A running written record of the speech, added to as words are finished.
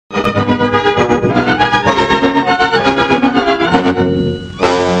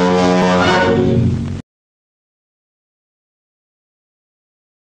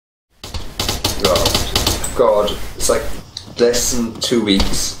less than 2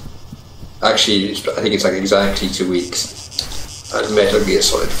 weeks. Actually, I think it's like exactly 2 weeks. And Metal Gear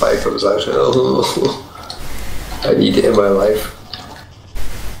Solid 5 comes out. Oh, I need it in my life.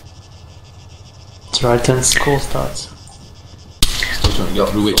 That's right, then school starts. Still trying to get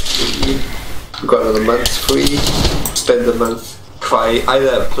through it. We've got another month free. Spend the month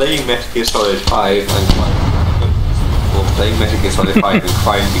either playing Metal Gear Solid 5 and crying, or playing Metal Gear Solid 5 and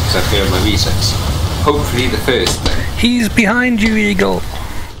crying because I failed my resets. Hopefully the first thing. He's behind you, Eagle.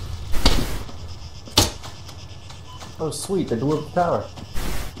 Oh sweet, the dwarf tower.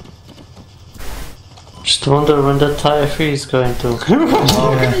 Just wonder when that tire free is going to.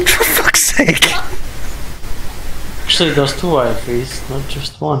 For fuck's sake. Actually, there's 2 wire frees, not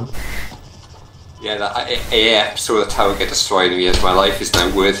just one. Yeah, that AF saw the tower get destroyed and yes, my life is now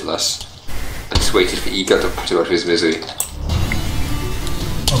worthless. I just waited for Eagle to put him out of his misery.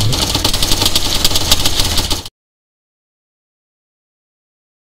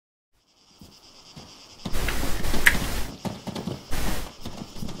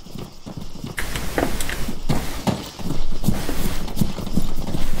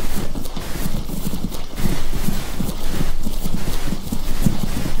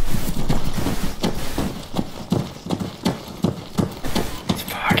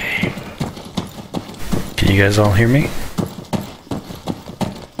 Can you guys all hear me?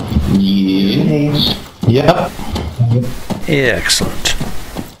 Yes. Yep. Excellent.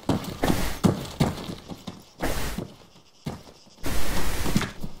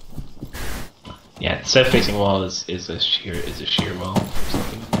 Yeah, the south-facing wall is a shear wall. There's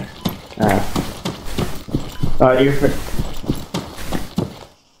something in there. You're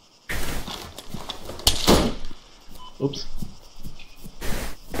Oops.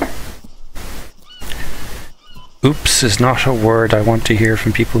 Oops is not a word I want to hear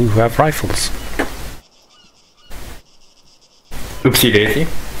from people who have rifles. Oopsie daisy?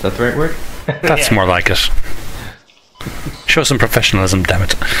 Is that the right word? That's more like it. Show some professionalism, damn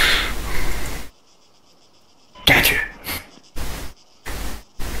it. Gotcha.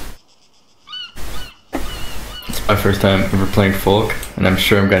 It's my first time ever playing Folk, and I'm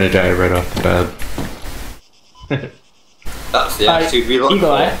sure I'm gonna die right off the bat. That's the attitude we look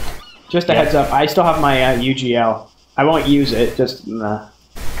Eagle for. Eye, just a heads up, I still have my UGL. I won't use it, just nah.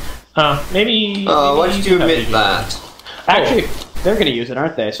 Maybe. Oh, why did you have admit it. that? Actually, they're gonna use it,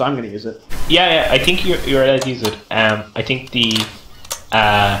 aren't they? So I'm gonna use it. Yeah, I think you're allowed to use it. I think the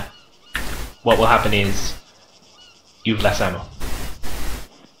what will happen is you've less ammo.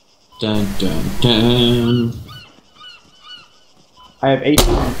 Dun dun dun. I have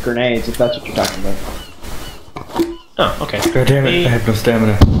 18 grenades, if that's what you're talking about. Oh, okay. God damn it, I have no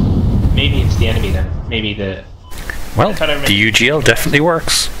stamina. Maybe it's the enemy then. Maybe the Well, the UGL definitely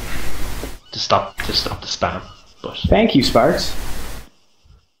works. to stop the spam. But Thank you, Sparks.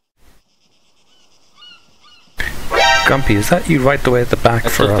 Grumpy, is that you right the way at the back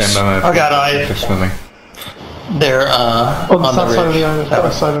That's for just us? down by my Oh god, I... for swimming. They're, On the on south the side of ridge. the island, That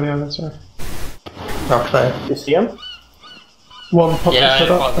west way. side of the island, sorry. Rock side. You see him? One popped Yeah, his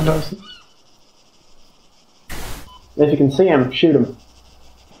head I up and spotted there's... If you can see him, shoot him.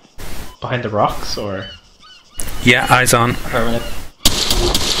 behind the rocks or Yeah, eyes on. Permanent.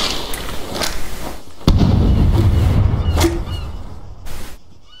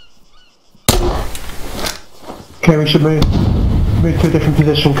 Okay, we should move to a different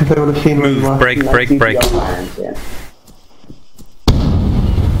position because they would have seen where you Move, were. break, break, break. Yeah.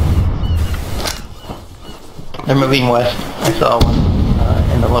 They're moving west. I saw one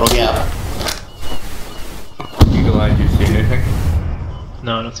in the little gap. Eagle Eye, do you see anything?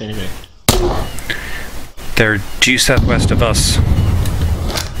 no, I don't see anybody. They're due southwest of us.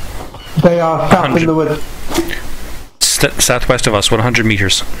 They are south in 100. the woods. Southwest of us, 100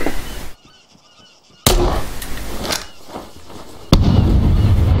 meters.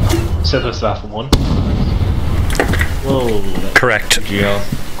 Southwest of Alpha 1. Whoa. Correct. GL.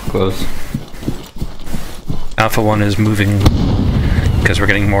 Close. Alpha 1 is moving because we're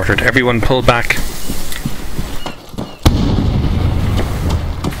getting mortared. Everyone pull back.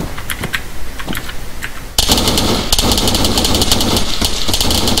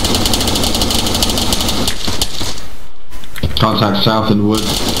 Contact south in the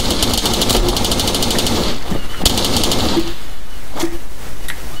woods.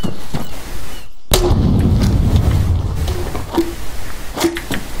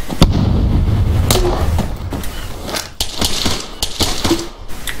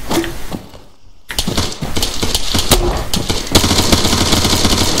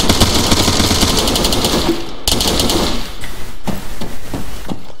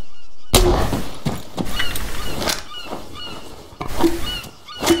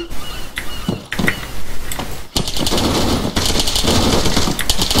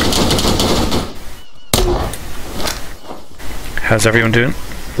 How's everyone doing?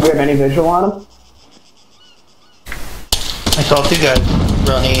 Do we have any visual on him? I saw two guys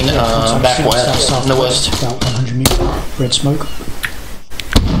running back west, in the west. About 100 meters. Red smoke.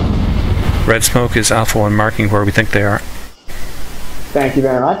 Red smoke is Alpha 1 marking where we think they are. Thank you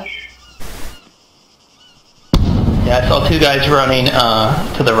very much. Yeah, I saw two guys running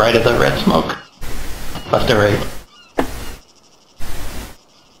to the right of the red smoke. Left to right.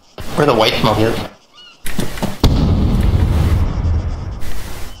 Where the white smoke is.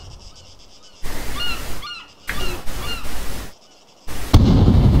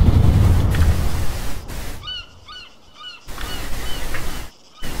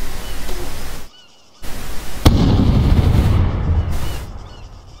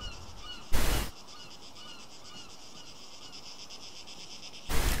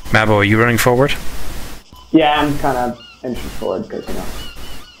 Mabo, are you running forward? Yeah, I'm kind of inching forward because, you know,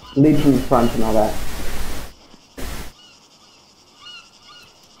 lead from the front and all that.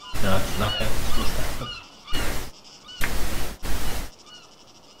 No, it's nothing. It's just nothing.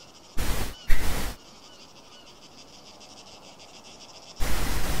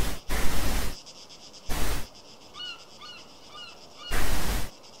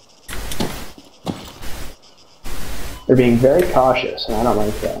 They're being very cautious, and I don't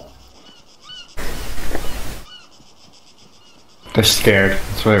like that. They're scared.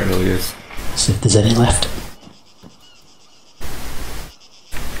 That's what it really is. See if there's any left.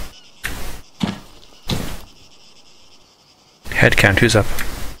 Head count, who's up?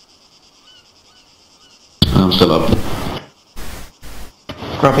 I'm still up.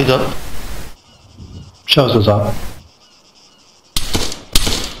 Grumpy's up. Shows us up.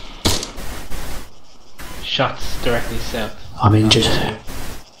 Shots directly south. I'm injured.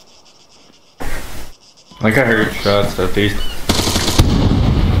 Like I heard shots southeast.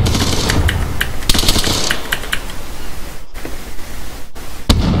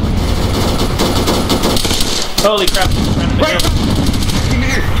 Holy crap!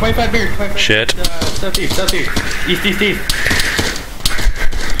 25 meters. 25 Shit. Southeast. East.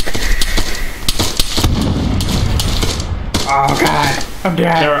 Oh god, I'm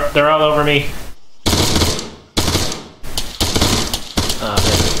dead. They're all over me.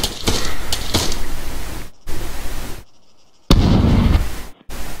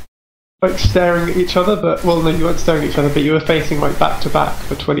 Like staring at each other, but well, no, you weren't staring at each other, but you were facing like back to back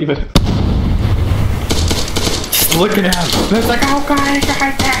for 20 minutes. Just looking at him. It's like, oh god, he's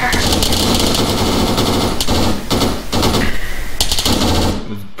right there. It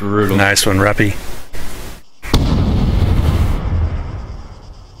was brutal. Nice one, Rappy.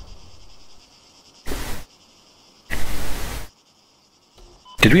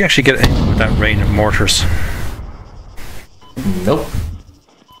 Did we actually get anyone with that rain of mortars? Nope.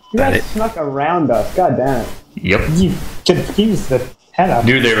 You guys snuck around us, god damn it. Yep. You confused the head up.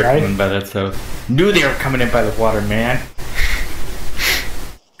 Knew they were coming by that south. Knew they were coming in by the water, man.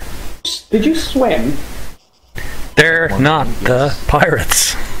 Did you swim? They're not the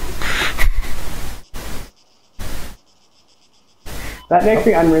pirates. That makes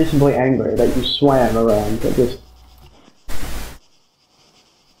me unreasonably angry that you swam around. It just... I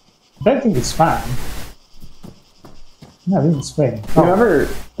don't think it's fine. No, I think it's fine. Remember,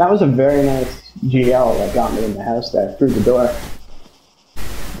 that was a very nice GL that got me in the house there, through the door.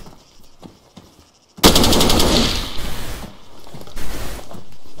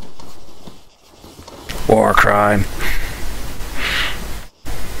 War crime.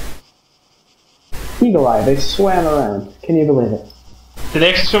 Eagle Eye, they swam around. Can you believe it? Did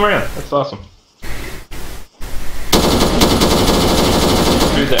they actually swim around? That's awesome.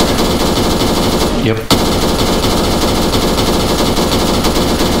 Through there. Yep.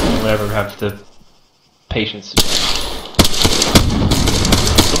 I'll never have the patience to do that.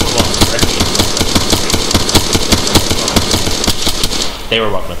 They were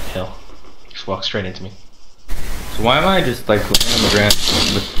walking up the hill. Just walked straight into me. So why am I just like laying on the ground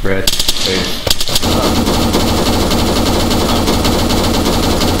with red face?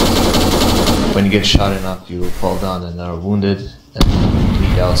 When you get shot enough, you will fall down and are wounded and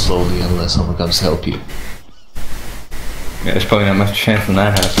bleed out slowly unless someone comes to help you. Yeah, there's probably not much chance of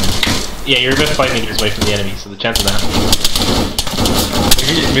that happening. Yeah, you're about 5 meters away from the enemy, so the chance of that.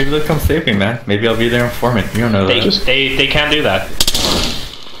 Maybe they'll come save me, man. Maybe I'll be their informant. You don't know that. They can do that.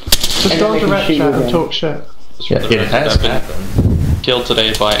 Just go on direct chat and talk shit. Yeah, it has happened. Killed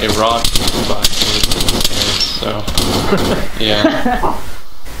today by a rock by so yeah.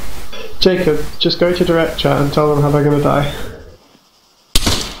 Jacob, just go to direct chat and tell them how they're gonna die.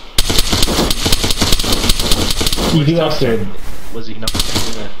 You do have to. Was he not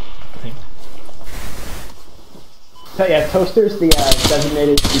doing that? I think. So yeah, Toaster's the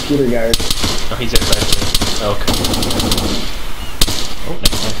designated computer guard. Oh, he's outside the oak. Oh,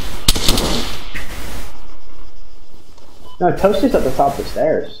 never mind. No, Toaster's at the top of the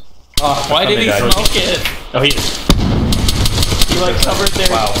stairs. Oh, why did he smoke it? Oh, he is. He like covered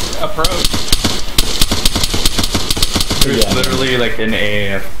their approach. There's literally like an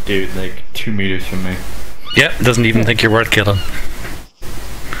AAF dude like 2 meters from me. Yep, doesn't even think you're worth killing.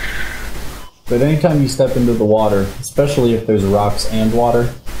 But anytime you step into the water, especially if there's rocks and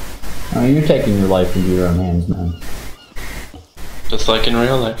water, you're taking your life into your own hands, man. Just like in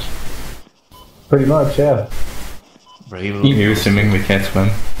real life. Pretty much, yeah. You're assuming we can't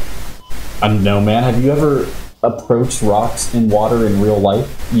swim? I don't know, man. Have you ever approached rocks in water in real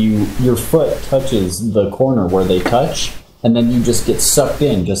life? Your foot touches the corner where they touch, and then you just get sucked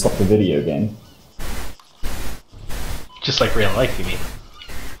in, just like a video game. Just like real life, you mean?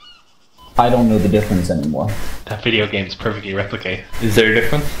 I don't know the difference anymore. That video games perfectly replicate. Is there a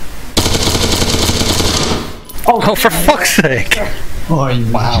difference? Oh, for fuck's sake! Oh,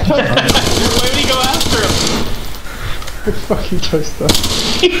 wow. Why would he go after him? It's fucking Toaster.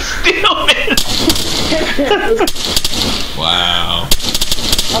 He still missed! Wow.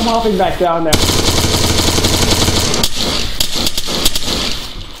 I'm hopping back down there.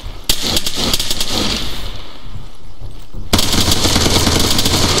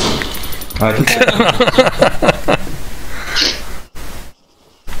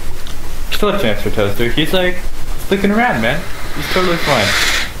 Still a chance for Toaster. He's like sticking around, man. He's totally fine.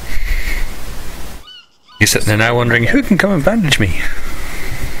 He's sitting there now wondering who can come and bandage me.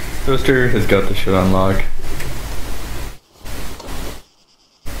 Toaster has got the shit on log.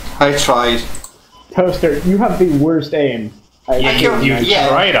 I tried. Toaster, you have the worst aim. You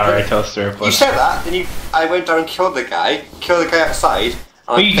tried, alright, Toaster. But You said that, then I went down and killed the guy outside.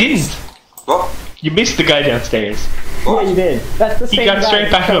 But you didn't. What? You missed the guy downstairs. Yeah, you did. That's the same He got guy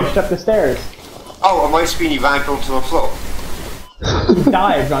straight back that pushed up the stairs. Oh, on my screen he ran onto the floor. He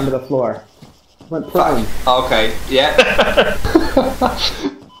dived onto the floor. Went prone. Okay, yeah.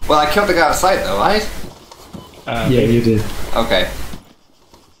 Well, I killed the guy outside though, right? Yeah, you did. Okay.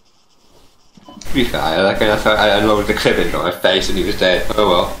 To be fair, I unloaded the clip into my face and he was dead. Oh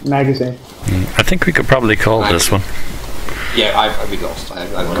well. Magazine. I think we could probably call this one. Yeah, I've been lost.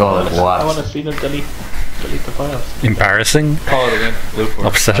 Call it what? I want to see them delete the files. Embarrassing. Call it again.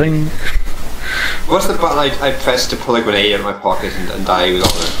 Upsetting. What's the button I pressed to pull a grenade out of my pocket and die with on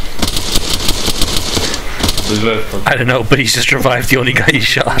it? I don't know, but he's just revived the only guy he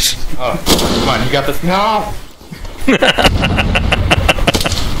shot. Oh, come on, you got this. No!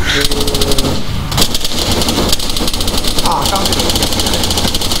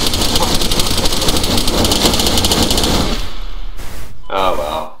 Oh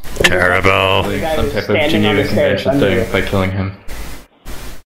well. Terrible. Some type of Geneva convention thing by killing him.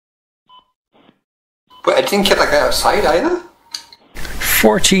 But I didn't kill that guy outside either.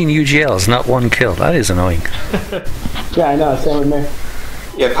 14 UGLs, not one kill. That is annoying. Yeah, I know. Same with me.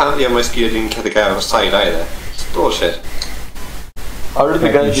 Yeah, apparently on my ski I didn't kill the guy outside either. It's bullshit. How did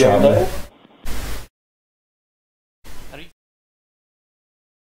the guy behind that?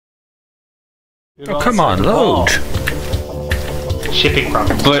 Oh, come on, load. Shipping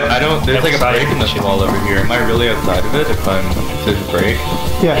problem. But I don't. There's like a break in this wall over here. Am I really outside of it if there's a break?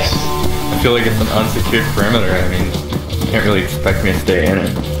 Yes. I feel like it's an unsecured perimeter. I mean, you can't really expect me to stay in it.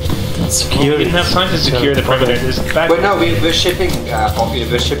 We didn't have time to secure the perimeter. But no, we're shipping.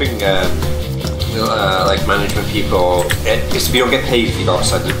 Like management people. We don't get paid if you go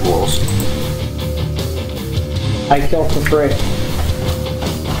outside the walls. I kill for free.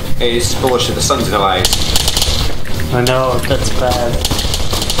 It's bullshit. The sun's in our eyes. I know, that's bad.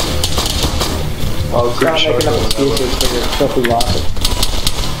 Oh, stop making up excuses for your filthy losses.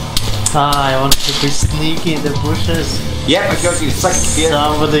 I wanted to be sneaky in the bushes. Yeah, because it's like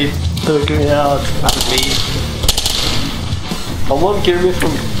somebody took me out. That was me. Someone give me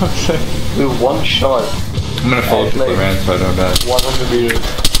from with one shot. I'm gonna follow people around so I don't die. 100 meters.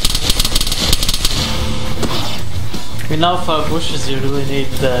 You know, for bushes you really need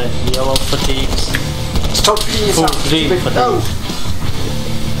the yellow fatigues. Stop being yourself. Green fatigues. No.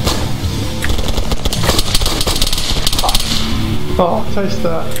 Oh, taste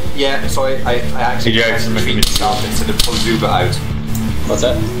that. Yeah, so I actually pressed the green stuff instead of pull Zuba out. What's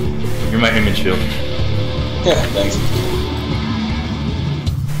that? You're my image shield. Yeah, thanks.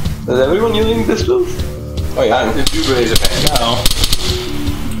 Is everyone using this build? Oh yeah. The Zuba is a bit. No.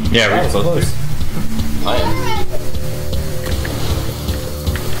 Yeah, we're supposed to. I am.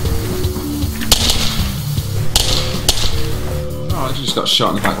 Oh, I just got shot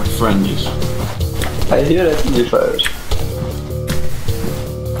in the back by friend. I hear it in the fires.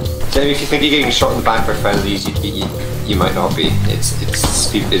 So if you think you're getting shot in the back by friendlies, you might not be.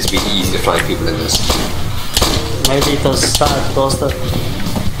 It's really easy to flank people in this. Maybe it does start toasted.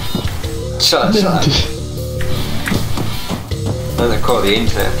 Shut up. I'm gonna call the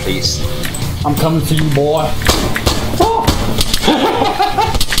internet, please. I'm coming for you, boy.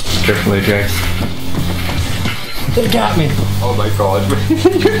 Careful, Ajax. They got me. Oh my god.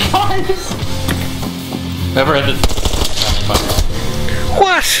 You guys! Never ended.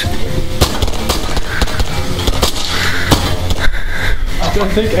 What? I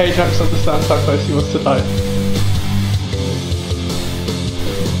don't think Ajax understands how close he wants to die.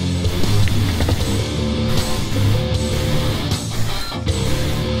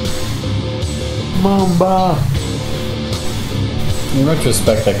 Mamba. In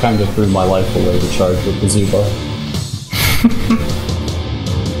retrospect, I kind of threw my life away to charge with the Zuba.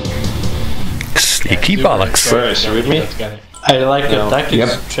 Sneaky bollocks. Where is you with me? I like your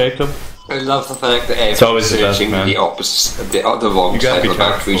tactics, Jacob. I love the fact that It's always the best, searching man. the opposite, the wrong You gotta side be of the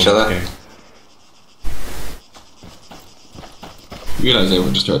back to each tactful, other. okay. You realize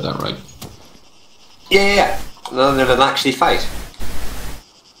everyone just heard that, right? Yeah. No, they didn't actually fight.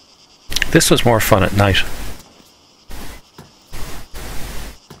 This was more fun at night.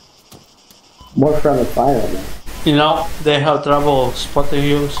 More friendly fire on them. You know, they have trouble spotting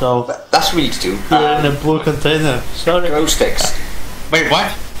you, so That's what we need to do. you're in a blue container. Sorry. Glow sticks. Wait,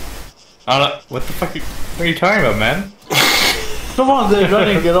 what? What the fuck are you talking about, man? Come on, they're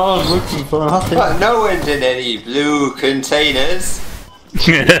running around looking for nothing. But no one's in any blue containers.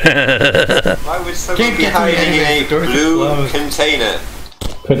 Why would someone Can't be get to me hiding in anyway, a doors are blue closed. container?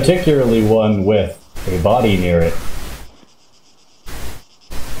 Particularly one with a body near it.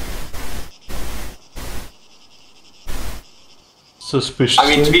 Suspicious. I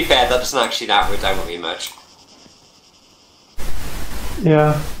mean, to be fair, that doesn't actually narrow it down very much.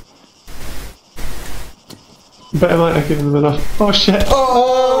 Yeah. But I might have given them enough. Oh shit!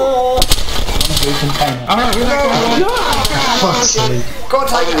 Oh! Blue container. Alright, we're not going Fuck's sake. Go on,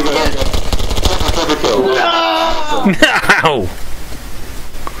 take it again! No!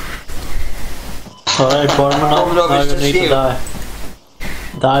 Alright, Bormanov, Bormanov now is you just need to you. die.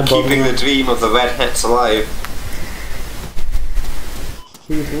 Die, Keeping the Bormanov. dream of the redheads alive.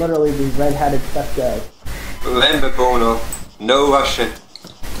 He's literally the red-hatted stuff guy. Remember, Bono, no Russian.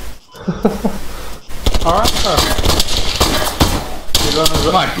 Alright, you're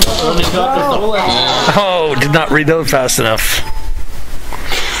running Oh, did not reload fast enough.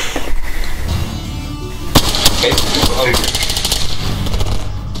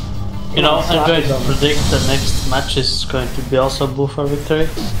 You know, I'm going to predict the next match is going to be also blue for victory.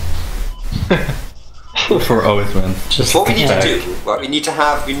 For always win. Just What we need to do, well, we need to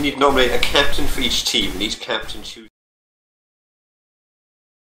nominate a captain for each team. We need to captain choose.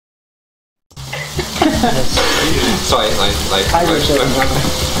 Sorry, like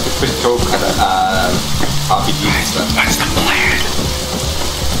Chris Coke and RPG and stuff. That's the plan.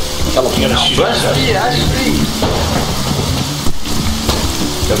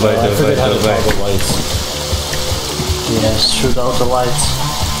 I forget how to toggle lights. Yes, shoot out the lights.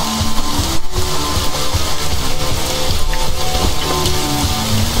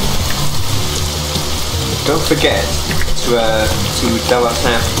 Don't forget to double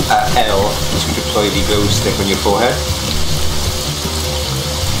tap L to deploy the glow stick on your forehead.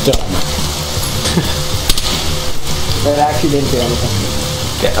 Done. It actually didn't do anything.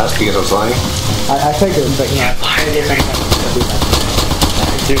 Yeah, that's because I was lying. I figured, but you know, I did something.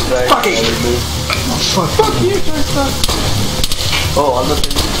 Fucking! Fuck you, Jackson! Oh, I'm not.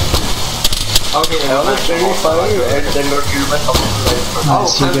 Okay, I'm not very funny, and then Lord Human of the Oh,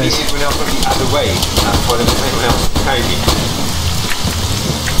 and everyone else on the other way. That's why there's anyone else behind me.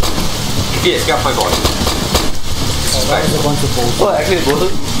 Yes, get off my body. There's a bunch of bullshit. Well, actually, both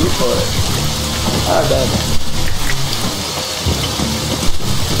of you for it. Ah, bad.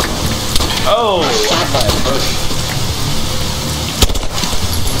 Oh!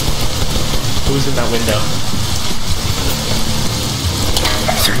 Who's in that window?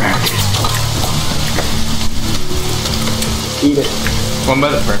 Eat it. One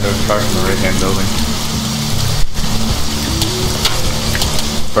by the front door, far from the right hand building.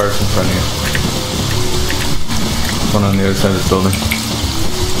 Far in front of you. One on the other side of this building.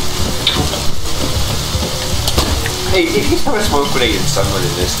 Hey, if you throw a smoke grenade at someone in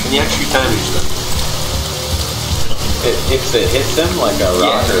this, can you actually damage them? If it hits them like a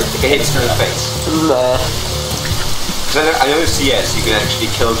rock or if it hits them in the face. Because I know CS, you can actually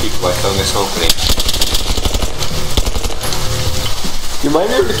kill people by throwing a smoke grenade. You might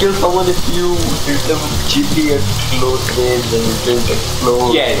be able to kill someone if you hit them with cheaply at close range and you don't explode.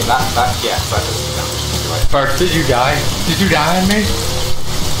 Yeah, that does damage. Right. Sparks, did you die? Did you die on me?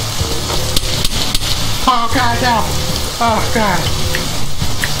 Oh god, no! Oh god.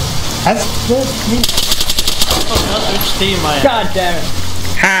 That's me. Oh, not which team I am. God damn it.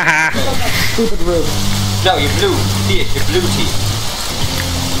 Haha. Stupid roof. No, you're blue. See it, you're blue team.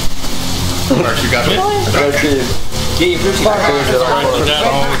 Sparks, you got me? Red team. Yeah, you're blue team.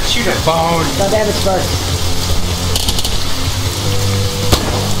 Shoot him. Phone. God damn it, Spark.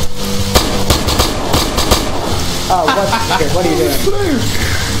 Oh, what are you doing?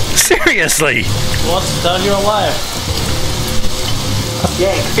 Seriously. What's done you're alive?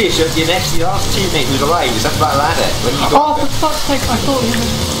 Yeah, Fish, your last teammate who's alive is up that ladder. When you Oh, for fuck's sake! I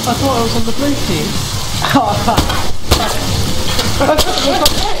thought I was on the blue team.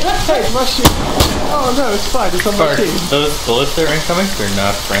 Hey, my shoot. Oh no, it's fine. It's on my Sparks, team. those bullets that are incoming, they're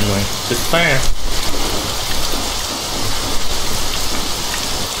not friendly. Just saying.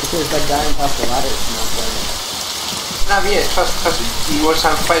 Because that guy on top of the ladder is not playing. No, yeah, trust you want to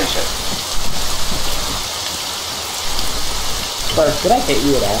have friendship. Spark, did I hit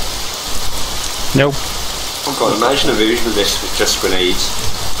you at all? Nope. Oh god, imagine a version of this with just grenades.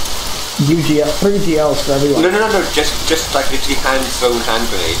 3 GLs for everyone. No, just like literally hand-thrown hand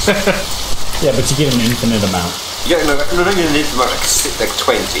grenades. Yeah, but you get an infinite amount. Yeah, no, you need like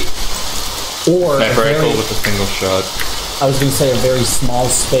 20. Or Sniper rifle with a single shot. I was going to say a very small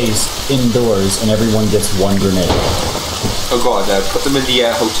space indoors, and everyone gets one grenade. Oh god, put them in the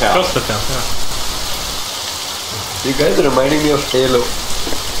hotel. Just put them, yeah. You guys are reminding me of Halo.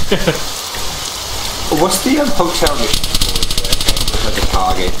 What's the hotel mission called? Like a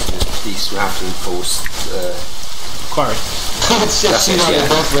target, police have to enforce. Of course. It's just seems like they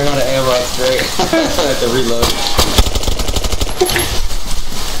both ran out of ammo straight. I have to reload.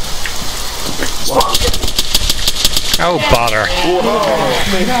 Oh, bother.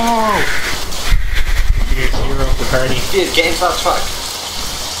 No! Here's hero of the party. Yeah, get into that truck.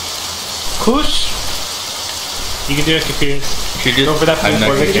 Push! You can do it, Confused. She did. Go for that I'm for not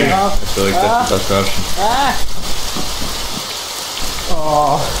gonna victory. do it. I feel like that's the best option.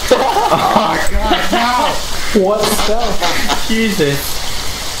 Oh. Oh god, no! What spell? Jesus.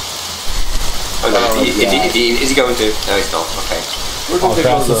 Oh no, is he going to? No, he's not. Okay. Oh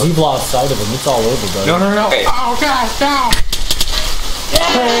crap, since you've lost sight of him, it's all over, buddy. No. Okay. Oh god, no!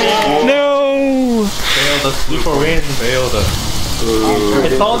 No. Failed us. Before win. Failed us. I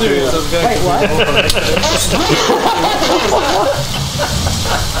told you it was going Wait, to what?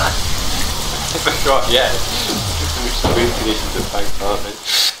 I forgot, yeah. Win conditions of bank, aren't they?